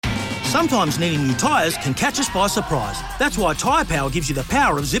Sometimes needing new tyres can catch us by surprise. That's why Tyre Power gives you the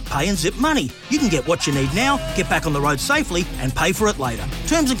power of zip pay and zip money. You can get what you need now, get back on the road safely and pay for it later.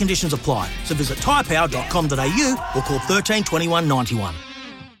 Terms and conditions apply. So visit tyrepower.com.au or call 13 21 91.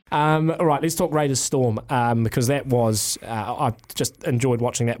 All right, let's talk Raiders Storm because that was, I just enjoyed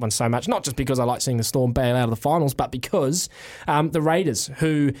watching that one so much. Not just because I like seeing the Storm bail out of the finals, but because the Raiders,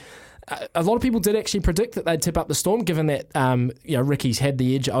 who a lot of people did actually predict that they'd tip up the Storm, given that Ricky's had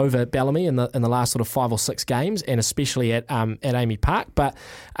the edge over Bellamy in the last sort of 5 or 6 games, and especially at Amy Park. But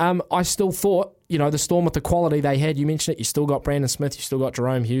I still thought, the Storm with the quality they had, you mentioned it, you still got Brandon Smith, you still got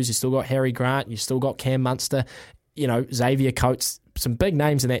Jerome Hughes, you still got Harry Grant, you still got Cam Munster, Xavier Coates, some big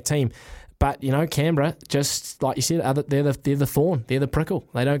names in that team. But, Canberra, just like you said, they're the thorn, they're the prickle.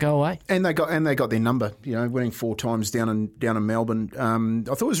 They don't go away. And they got their number, winning 4 times down in Melbourne.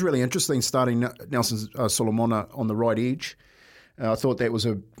 I thought it was really interesting starting Nelson Solomona on the right edge. I thought that was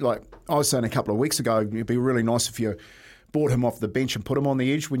like I was saying a couple of weeks ago, it'd be really nice if you brought him off the bench and put him on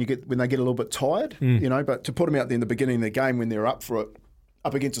the edge when they get a little bit tired, But to put him out there in the beginning of the game when they're up for it,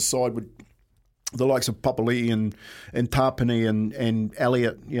 up against a side with the likes of Papali'i and Tapani and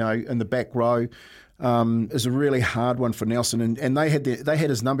Elliott, in the back row, is a really hard one for Nelson. And they had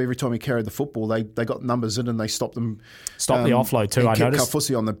his number every time he carried the football. They got numbers in and they stopped them. Stopped the offload too, I noticed.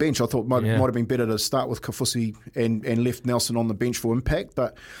 Kaufusi on the bench. I thought might have been better to start with Kaufusi and left Nelson on the bench for impact.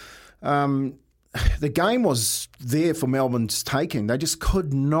 But the game was there for Melbourne's taking. They just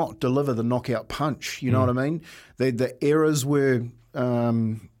could not deliver the knockout punch. You know what I mean? The errors were...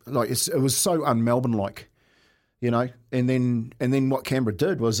 it was so un-Melbourne-like, And then what Canberra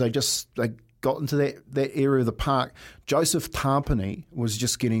did was they got into that area of the park. Joseph Tapani was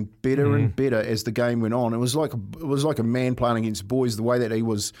just getting better and better as the game went on. It was like a man playing against boys. The way that he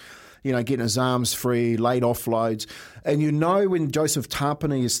was, getting his arms free, late offloads, and when Joseph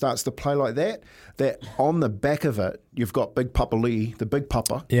Tapani starts to play like that on the back of it, you've got Big Papali'i, the big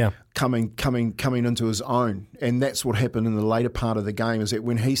papa, coming into his own, and that's what happened in the later part of the game. Is that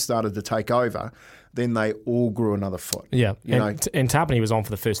when he started to take over, then they all grew another foot. Yeah, and Tapani was on for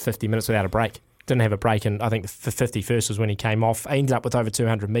the first 50 minutes without a break. Didn't have a break, and I think the 51st was when he came off. He ended up with over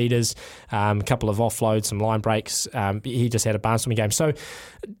 200 metres, a couple of offloads, some line breaks. He just had a barnstorming game. So,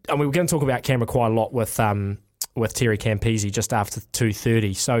 we're going to talk about Canberra quite a lot with Terry Campese just after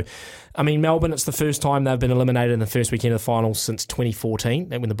 2:30. So, Melbourne, it's the first time they've been eliminated in the first weekend of the finals since 2014,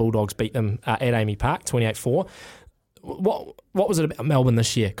 when the Bulldogs beat them at Amy Park, 28-4. What was it about Melbourne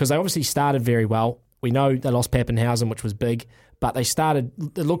this year? Because they obviously started very well. We know they lost Pappenhausen, which was big, but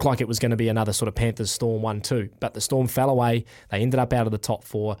it looked like it was going to be another sort of Panthers Storm 1-2, but the Storm fell away. They ended up out of the top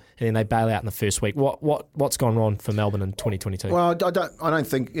 4, and then they bail out in the first week. What's gone wrong for Melbourne in 2022? Well, I don't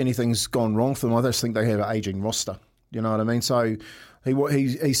think anything's gone wrong for them. I just think they have an ageing roster. You know what I mean? So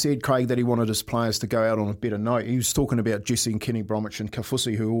he said, Craig, that he wanted his players to go out on a better note. He was talking about Jesse and Kenny Bromwich and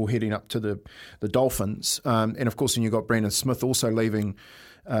Kaufusi, who are all heading up to the Dolphins. And of course, then you've got Brandon Smith also leaving,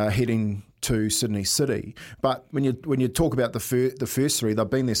 heading to Sydney City. But when you talk about the first 3, they've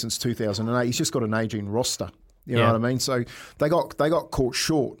been there since 2008. He's just got an ageing roster. You know what I mean? So they got caught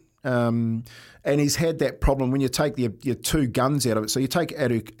short. And he's had that problem when you take your 2 guns out of it. So you take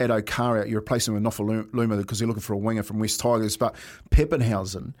Ado Carr out, you replace him with Nofaluma because you're looking for a winger from West Tigers. But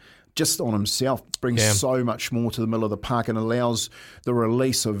Pappenhausen, just on himself, brings so much more to the middle of the park and allows the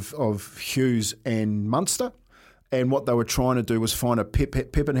release of Hughes and Munster. And what they were trying to do was find a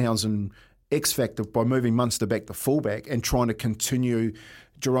Pappenhausen X factor by moving Munster back to fullback and trying to continue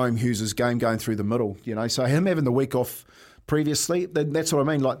Jerome Hughes' game going through the middle. So him having the week off previously, that's what I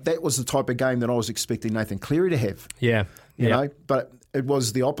mean. Like, that was the type of game that I was expecting Nathan Cleary to have. You know, but it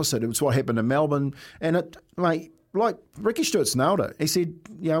was the opposite. It was what happened in Melbourne, and like Ricky Stewart's nailed it. He said,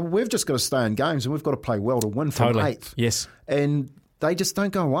 we've just got to stay in games and we've got to play well to win from 8th. Yes, and they just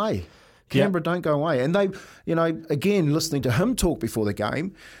don't go away. Canberra don't go away. And they, again, listening to him talk before the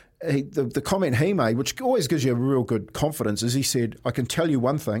game, the comment he made, which always gives you a real good confidence, is he said, I can tell you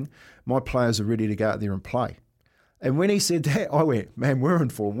one thing, my players are ready to go out there and play. And when he said that, I went, man, we're in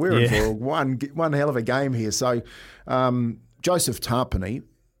for one hell of a game here. So Joseph Tapani,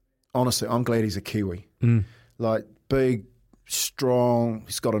 honestly, I'm glad he's a Kiwi. Like, big, strong,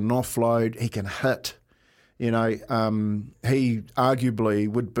 he's got an offload, he can hit. He arguably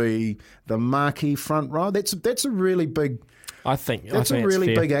would be the marquee front row. That's a really big. I think that's a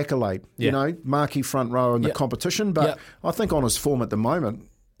really big accolade. Marquee front row in the competition. But I think on his form at the moment,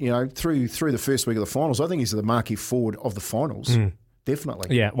 through the first week of the finals, I think he's the marquee forward of the finals.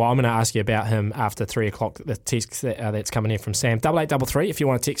 definitely. Yeah, well, I'm going to ask you about him after 3 o'clock, the text that's coming in from Sam. 8833 if you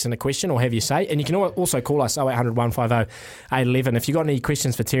want to text in a question or have your say. And you can also call us 0800 150 811. If you've got any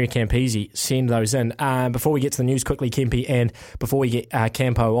questions for Terry Campese, send those in. Before we get to the news quickly, Kempe, and before we get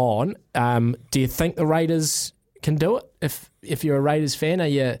Campo on, do you think the Raiders can do it? If you're a Raiders fan, are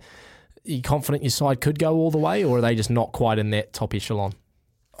you confident your side could go all the way, or are they just not quite in that top echelon?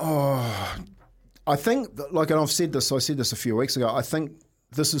 Oh, I think, and I said this a few weeks ago, I think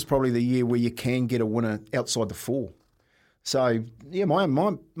this is probably the year where you can get a winner outside the 4. So, yeah,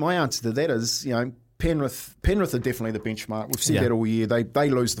 my answer to that is, Penrith are definitely the benchmark. We've said that all year. They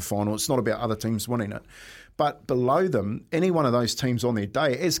lose the final. It's not about other teams winning it. But below them, any one of those teams on their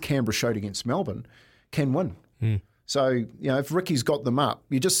day, as Canberra showed against Melbourne, can win. So, if Ricky's got them up,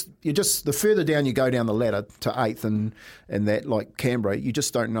 you just the further down you go down the ladder to 8th and that, like Canberra, you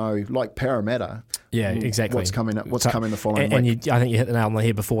just don't know, like Parramatta. Yeah, exactly. What's coming the following week. I think you hit the nail on the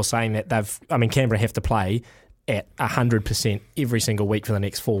head before saying that Canberra have to play at 100% every single week for the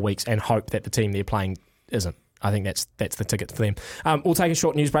next 4 weeks and hope that the team they're playing isn't. I think that's the ticket for them. We'll take a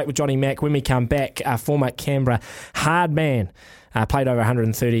short news break with Johnny Mack. When we come back, former Canberra hard man, played over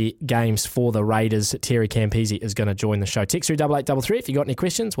 130 games for the Raiders, Terry Campese, is going to join the show. Text through 8833 if you've got any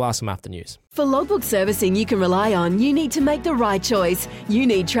questions. We'll ask them after news. For logbook servicing you can rely on, you need to make the right choice. You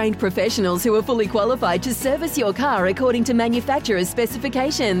need trained professionals who are fully qualified to service your car according to manufacturer's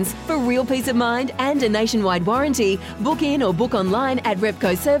specifications. For real peace of mind and a nationwide warranty, book in or book online at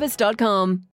repcoservice.com.